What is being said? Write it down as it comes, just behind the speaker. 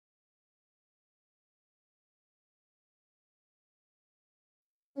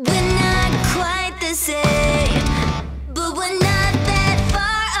We're not quite the same, but we're not that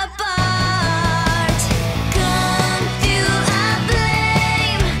far apart. Come feel our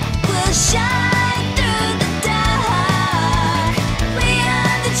flame, we'll shine through the dark. We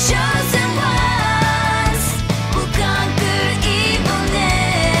are the chosen ones, we'll conquer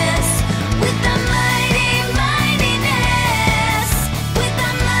evilness with our mighty mightiness, with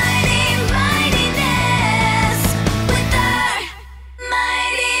our mighty mightiness, with our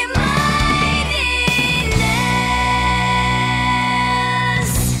mighty mightiness.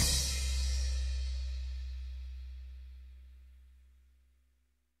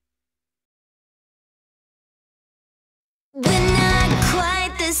 We're not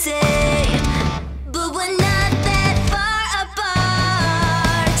quite the same, but we're not that far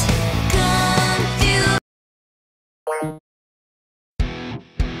apart. Come feel.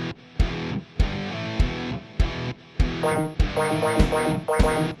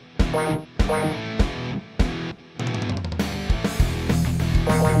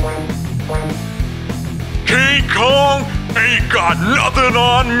 King Kong ain't got nothing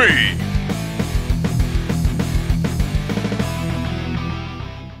on me.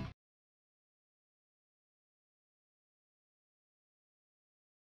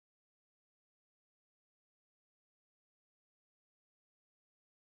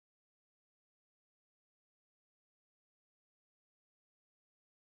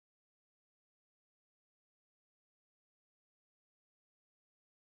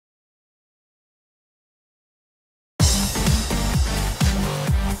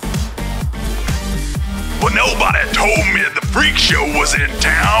 Well, nobody told me the freak show was in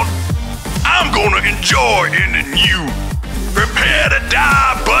town. I'm gonna enjoy ending you. Prepare to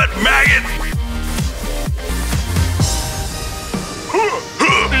die, butt maggot.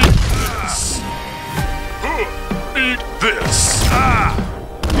 Eat this.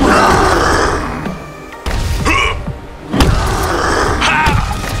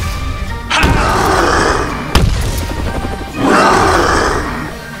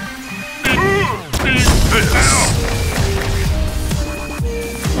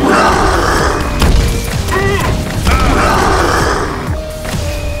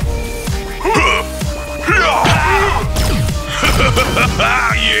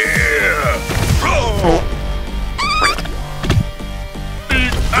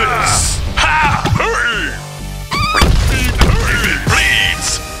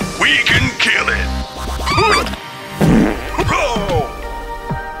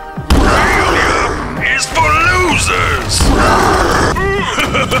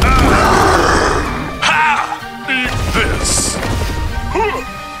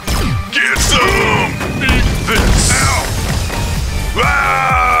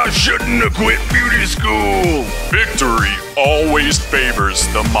 Shouldn't have quit beauty school. Victory always favors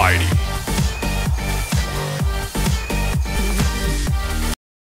the mighty.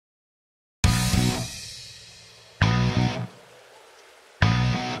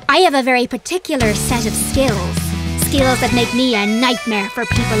 I have a very particular set of skills. Skills that make me a nightmare for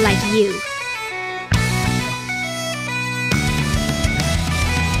people like you.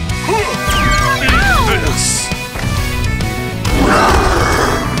 Eat this.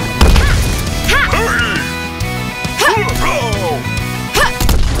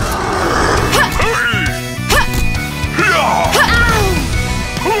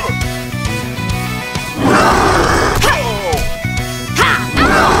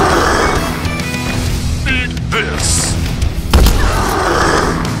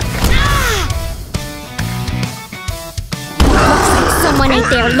 Someone ate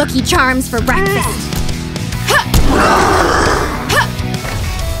their Lucky Charms for breakfast.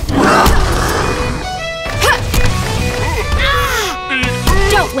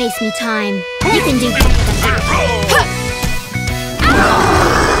 Don't waste me time. You can do better than that.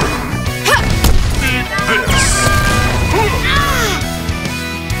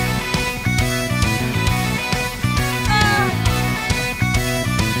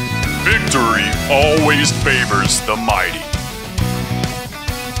 Victory always favors the mighty.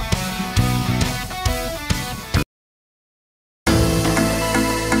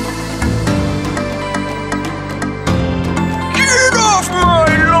 Get off my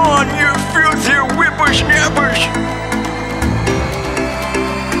lawn, you filthy whippersnappers!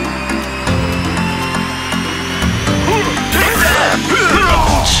 Take that!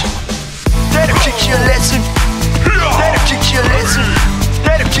 That'll teach you a lesson. That'll teach you a lesson.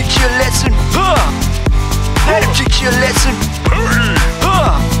 That'll teach you a lesson. That'll teach you a lesson.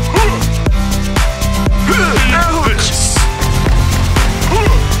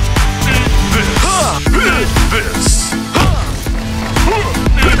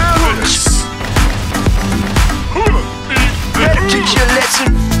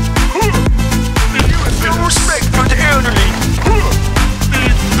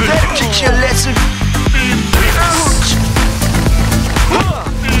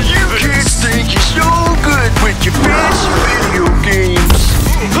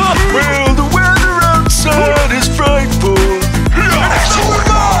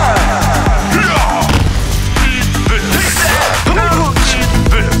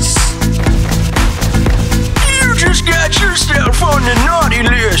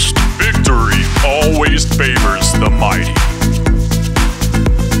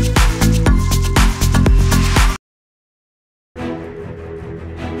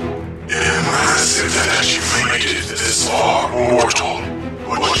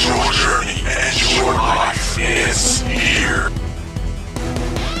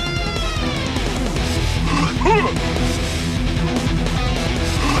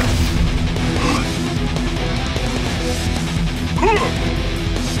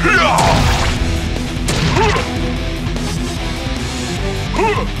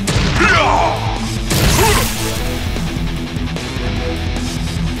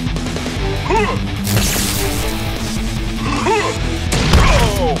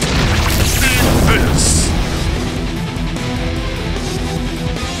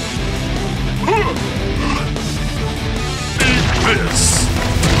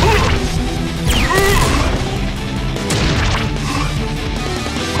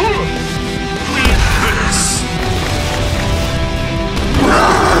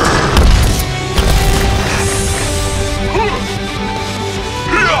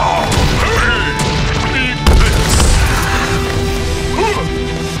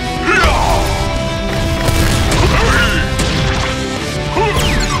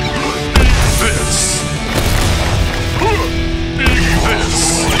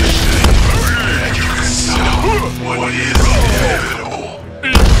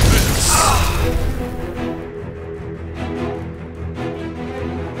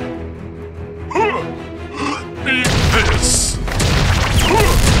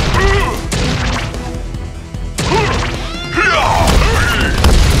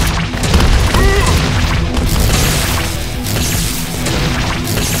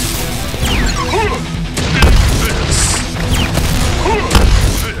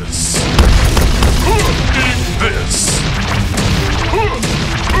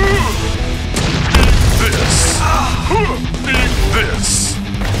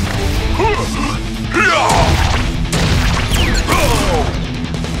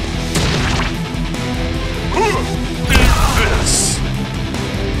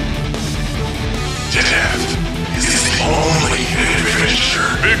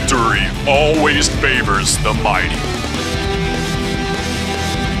 Victory always favors the mighty.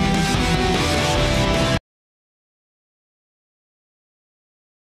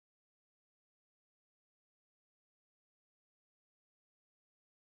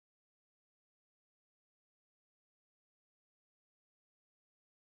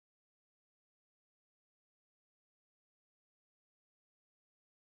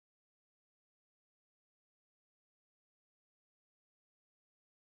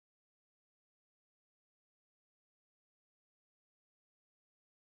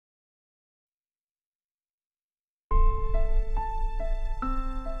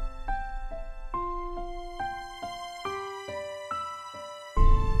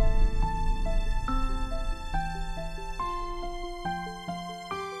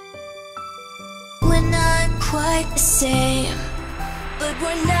 We're not quite the same, but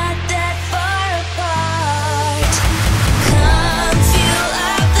we're not